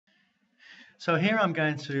So here I'm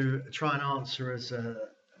going to try and answer as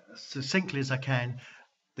succinctly as I can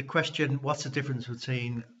the question, what's the difference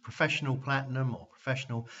between Professional Platinum or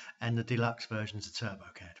Professional and the Deluxe versions of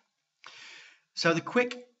TurboCAD? So the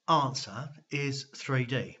quick answer is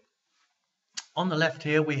 3D. On the left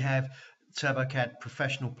here we have TurboCAD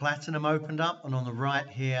Professional Platinum opened up, and on the right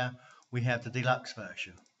here we have the Deluxe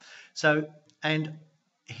version. So, and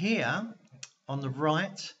here on the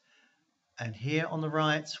right and here on the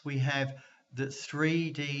right we have the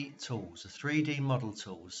 3D tools, the 3D model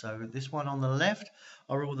tools. So this one on the left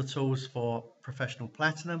are all the tools for Professional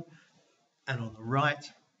Platinum, and on the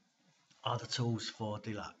right are the tools for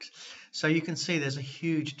Deluxe. So you can see there's a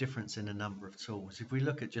huge difference in the number of tools. If we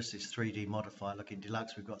look at just this 3D modifier, look in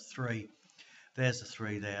Deluxe we've got 3, there's the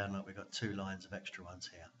 3 there, and look, we've got 2 lines of extra ones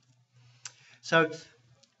here. So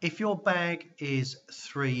if your bag is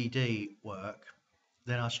 3D work,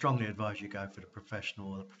 then I strongly advise you go for the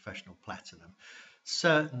Professional or the Professional Platinum.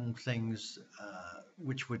 Certain things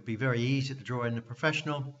which would be very easy to draw in the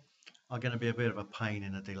Professional are going to be a bit of a pain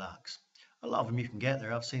in the Deluxe. A lot of them you can get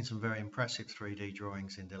there. I've seen some very impressive 3D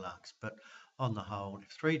drawings in Deluxe, but on the whole,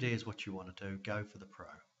 if 3D is what you want to do, go for the Pro.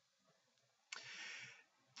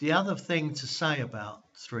 The other thing to say about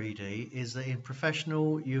 3D is that in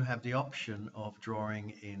Professional you have the option of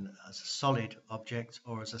drawing in as a solid object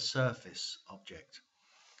or as a surface object.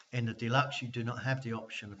 In the Deluxe you do not have the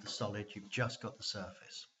option of the solid, you've just got the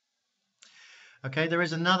surface. Okay, there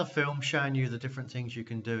is another film showing you the different things you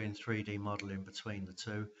can do in 3D modeling between the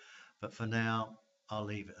two, but for now I'll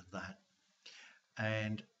leave it at that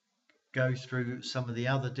and go through some of the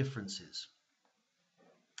other differences.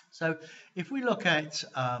 So if we look at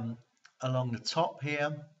along the top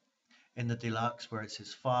here in the Deluxe where it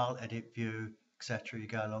says File, Edit, View, etc., you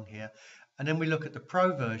go along here, and then we look at the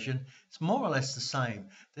Pro version, it's more or less the same.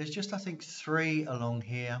 There's just, I think, 3 along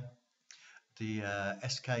here, the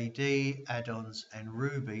SKD, add-ons and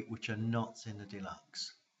Ruby, which are not in the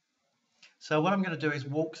Deluxe. So what I'm going to do is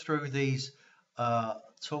walk through these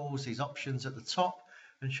tools, these options at the top,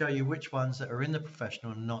 and show you which ones that are in the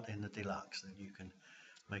Professional and not in the Deluxe. Then you can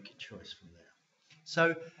make your choice from there.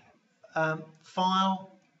 So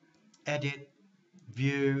File, Edit,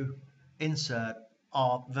 View, Insert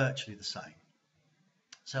are virtually the same.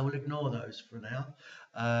 So we'll ignore those for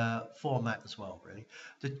now. Format as well, really.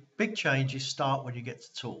 The big change is start when you get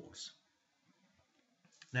to Tools.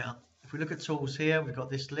 Now, if we look at Tools here, we've got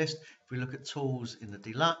this list. If we look at Tools in the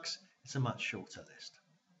Deluxe, it's a much shorter list.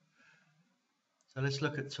 So let's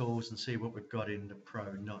look at Tools and see what we've got in the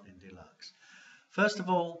Pro, not in Deluxe. First of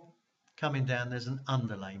all, coming down, there's an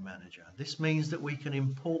Underlay Manager. This means that we can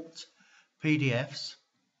import PDFs,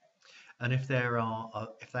 and if they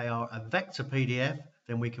are a vector PDF,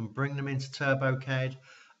 then we can bring them into TurboCAD,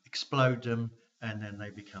 explode them, and then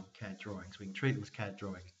they become CAD drawings. We can treat them as CAD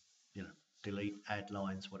drawings, you know, delete, add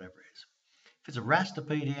lines, whatever it is. If it's a raster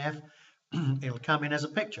PDF, it'll come in as a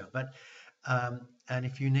picture, but and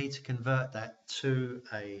if you need to convert that to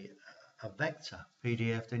a vector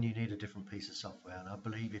PDF, then you need a different piece of software. And I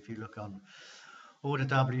believe if you look on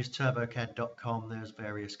AutoW's TurboCAD.com, there's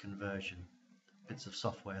various conversion bits of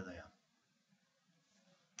software there.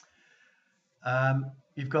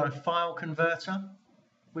 You've got a file converter,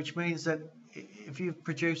 which means that if you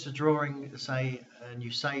produce a drawing, say, and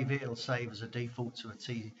you save it, it'll save as a default to a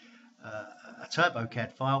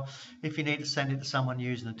TurboCAD file. If you need to send it to someone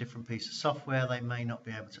using a different piece of software, they may not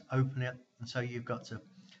be able to open it, and so you've got to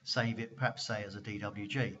save it, perhaps say as a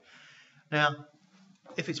DWG. Now,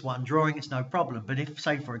 if it's one drawing, it's no problem, but if,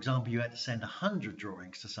 say, for example, you had to send 100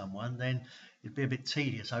 drawings to someone, then it'd be a bit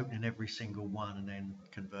tedious opening every single one and then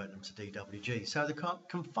convert them to DWG. So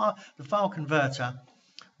the file converter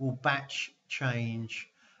will batch change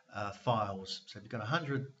files. So if you've got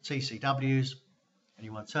 100 TCWs and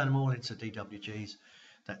you want to turn them all into DWGs,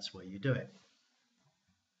 that's where you do it.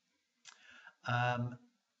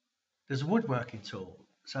 There's a woodworking tool.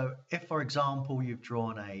 So if, for example, you've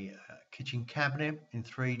drawn a kitchen cabinet in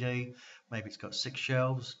 3D, maybe it's got 6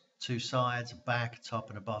 shelves, 2 sides, a back, a top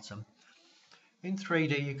and a bottom. In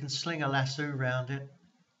 3D, you can sling a lasso around it,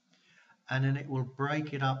 and then it will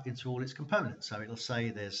break it up into all its components. So it'll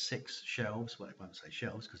say there's 6 shelves. Well, it won't say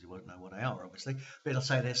shelves because you won't know what they are, obviously. But it'll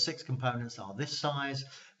say there's 6 components that are this size.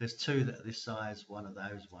 There's 2 that are this size, one of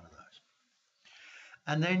those, one of those.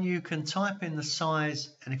 And then you can type in the size,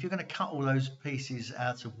 and if you're going to cut all those pieces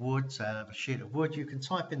out of wood, so out of a sheet of wood, you can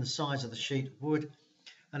type in the size of the sheet of wood,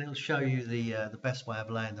 and it'll show you the best way of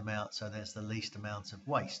laying them out, so there's the least amount of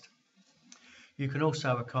waste. You can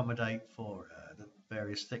also accommodate for the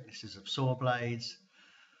various thicknesses of saw blades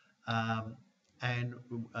and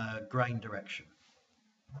grain direction.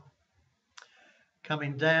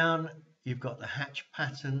 Coming down, you've got the hatch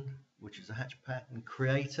pattern, which is a hatch pattern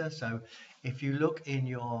creator. So if you look in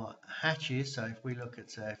your hatches, so if we look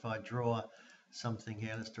at, if I draw something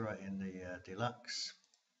here, let's draw it in the Deluxe.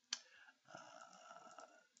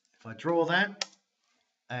 If I draw that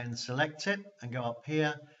and select it and go up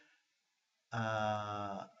here,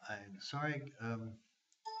 and sorry,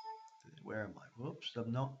 where am I? Whoops, I've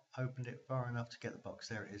not opened it far enough to get the box.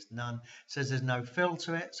 There it is, none. It says there's no fill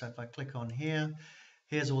to it, so if I click on here,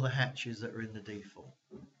 here's all the hatches that are in the default,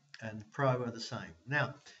 and the Pro are the same.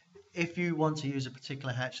 Now, if you want to use a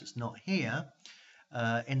particular hatch that's not here,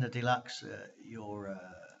 in the Deluxe, well,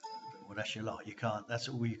 that's your lot. You can't. That's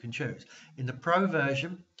all you can choose. In the Pro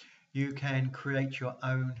version, you can create your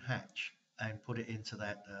own hatch and put it into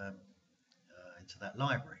that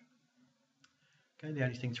library. Okay. The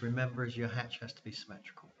only thing to remember is your hatch has to be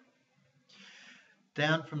symmetrical.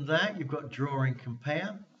 Down from that, you've got Drawing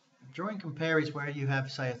Compare. Drawing Compare is where you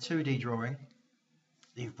have, say, a 2D drawing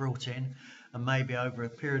that you've brought in, and maybe over a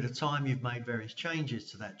period of time you've made various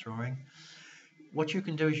changes to that drawing. What you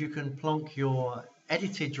can do is you can plonk your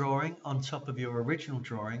edited drawing on top of your original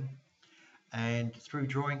drawing, and through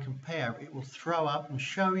Drawing Compare it will throw up and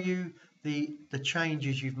show you the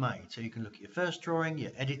changes you've made. So you can look at your first drawing,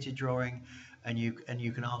 your edited drawing, and you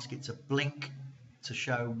can ask it to blink to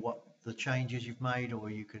show what the changes you've made, or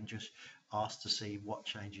you can just ask to see what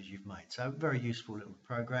changes you've made. So very useful little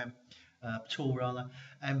program, tool rather,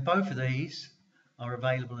 and both of these are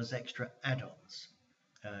available as extra add-ons.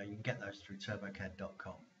 You can get those through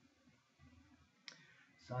TurboCAD.com.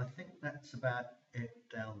 So I think that's about it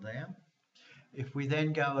down there. If we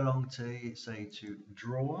then go along to, say, to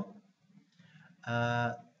Draw,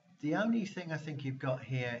 the only thing I think you've got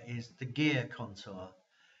here is the gear contour.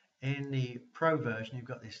 In the Pro version, you've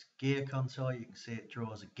got this gear contour. You can see it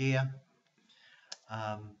draws a gear,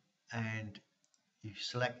 and you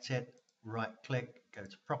select it, right click, go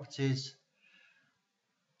to Properties,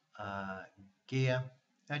 Gear,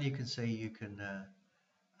 and you can see you can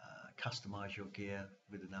customize your gear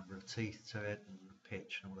with a number of teeth to it and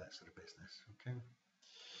pitch and all that sort of business. Okay,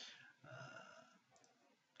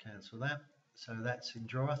 cancel that. So that's in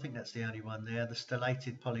Draw. I think that's the only one there. The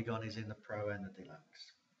stellated polygon is in the Pro and the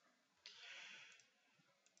Deluxe.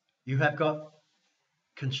 You have got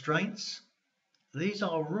constraints. These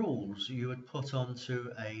are rules you would put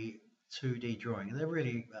onto a 2D drawing, and they're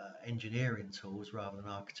really engineering tools rather than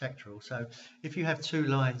architectural. So if you have two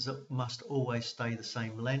lines that must always stay the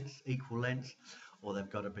same length, equal length, or they've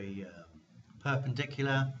got to be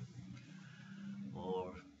perpendicular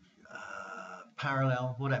or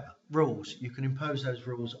parallel, whatever rules, you can impose those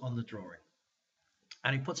rules on the drawing,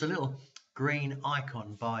 and it puts a little green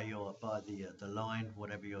icon by the line,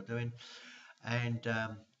 whatever you're doing, and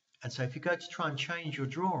so if you go to try and change your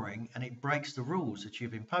drawing and it breaks the rules that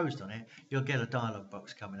you've imposed on it, you'll get a dialog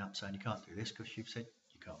box coming up saying you can't do this because you've said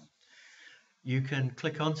you can't. You can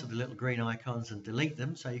click onto the little green icons and delete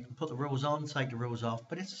them, so you can put the rules on, take the rules off,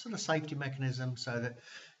 but it's a sort of safety mechanism so that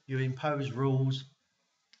you impose rules,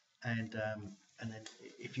 and then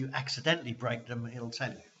if you accidentally break them, it'll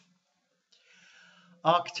tell you.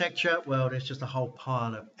 Architecture, well, there's just a whole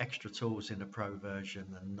pile of extra tools in the Pro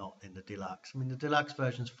version and not in the Deluxe. I mean, the Deluxe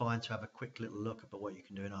version is fine to have a quick little look at what you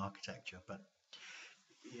can do in architecture, but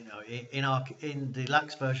you know, in the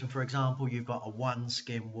Deluxe version, for example, you've got a one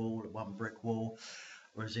skim wall, a one brick wall,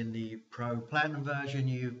 whereas in the Pro Platinum version,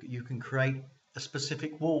 you can create a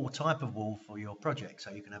specific wall, type of wall for your project. So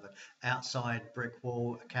you can have an outside brick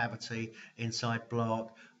wall, a cavity, inside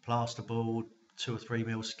block, plasterboard, 2 or 3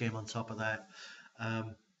 mil skim on top of that.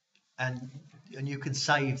 And you can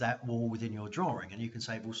save that wall within your drawing, and you can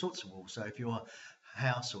save all sorts of walls. So if your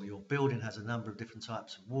house or your building has a number of different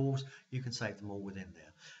types of walls, you can save them all within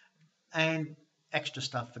there. And extra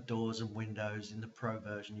stuff for doors and windows. In the Pro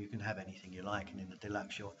version, you can have anything you like, and in the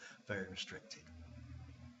Deluxe, you're very restricted.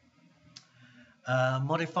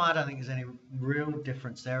 Modified, I don't think there's any real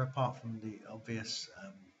difference there apart from the obvious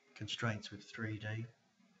constraints with 3D.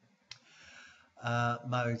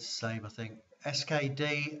 Modes, same, I think.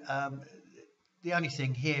 SKD, the only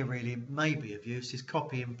thing here really may be of use is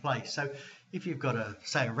copy in place. So if you've got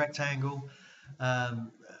say a rectangle,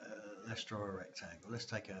 let's draw a rectangle. Let's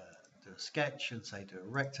do a sketch and say do a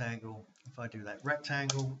rectangle. If I do that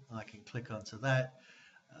rectangle, I can click onto that,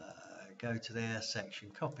 go to there,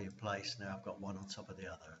 section, copy and place. Now I've got one on top of the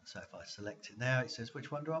other. So if I select it now, it says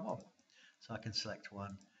which one do I want. So I can select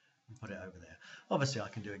one and put it over there. Obviously I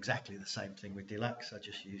can do exactly the same thing with Deluxe. I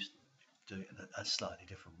just used do it in a slightly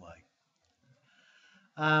different way.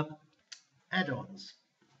 Add-ons.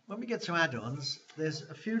 When we get to add-ons, there's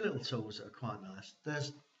a few little tools that are quite nice.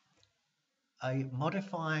 There's a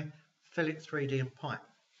modify, fillet 3D and pipe,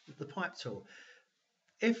 the pipe tool.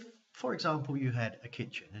 If, for example, you had a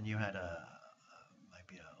kitchen and you had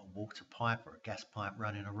maybe a water pipe or a gas pipe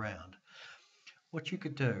running around, what you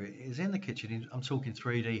could do is in the kitchen, I'm talking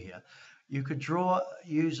 3D here, you could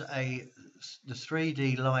use the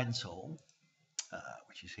 3D line tool,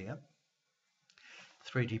 which is here,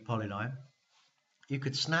 3D polyline. You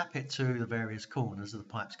could snap it to the various corners of the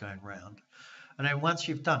pipes going round, and then once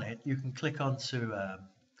you've done it, you can click onto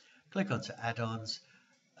add-ons,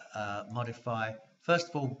 modify. First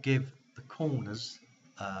of all, give the corners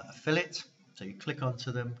a fillet. So you click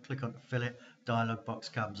onto them, click on fillet, dialog box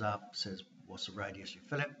comes up, says what's the radius you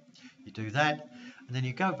fillet. You do that, and then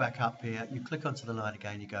you go back up here, you click onto the line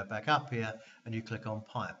again, you go back up here, and you click on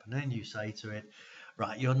pipe, and then you say to it,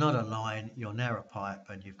 right, you're not a line, you're now a pipe,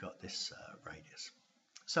 and you've got this radius.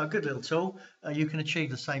 So a good little tool. You can achieve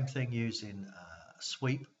the same thing using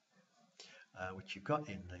sweep, which you've got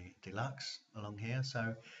in the Deluxe along here.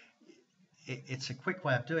 So it's a quick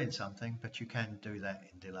way of doing something, but you can do that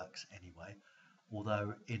in Deluxe anyway.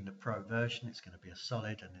 Although in the Pro version it's going to be a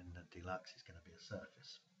solid, and in the Deluxe it's going to be a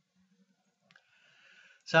surface.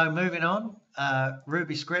 So moving on,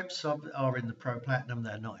 Ruby scripts are in the Pro Platinum,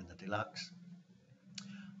 they're not in the Deluxe.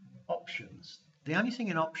 Options. The only thing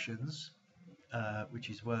in options, which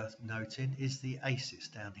is worth noting, is the ACES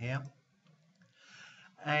down here.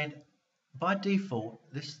 And by default,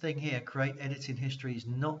 this thing here, create editing history, is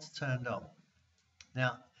not turned on.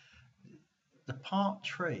 Now, the part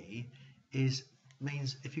tree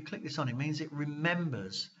means if you click this on, it means it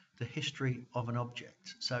remembers the history of an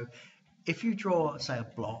object. So if you draw, say, a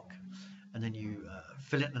block, and then you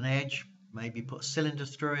fillet an edge, maybe put a cylinder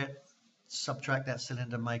through it, subtract that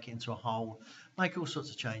cylinder, make it into a hole, make all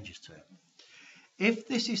sorts of changes to it. If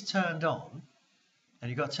this is turned on, and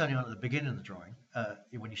you've got to turn it on at the beginning of the drawing,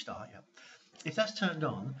 when you start, yeah. If that's turned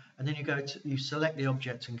on, and then you select the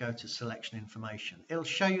object and go to selection information, it'll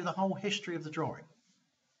show you the whole history of the drawing.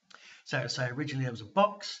 So it'll say originally there was a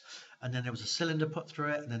box, and then there was a cylinder put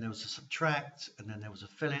through it, and then there was a subtract, and then there was a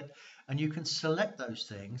fillet, and you can select those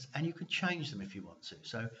things, and you can change them if you want to.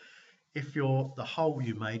 So if the hole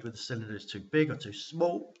you made with the cylinder is too big or too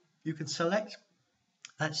small, you can select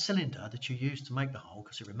that cylinder that you used to make the hole,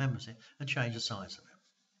 because it remembers it, and change the size of it.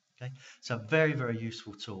 Okay, so very, very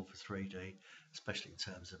useful tool for 3D, especially in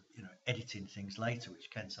terms of editing things later,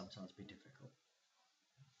 which can sometimes be difficult.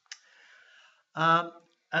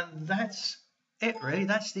 And that's it, really.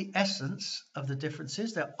 That's the essence of the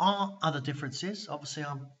differences. There are other differences. Obviously,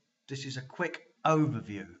 this is a quick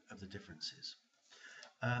overview of the differences.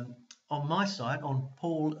 On my site, on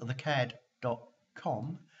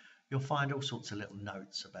paulthecad.com, you'll find all sorts of little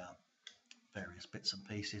notes about various bits and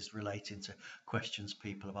pieces relating to questions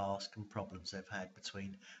people have asked and problems they've had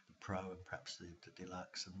between the Pro and perhaps the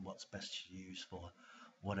Deluxe, and what's best to use for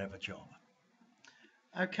whatever job.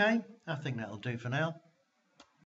 Okay, I think that'll do for now.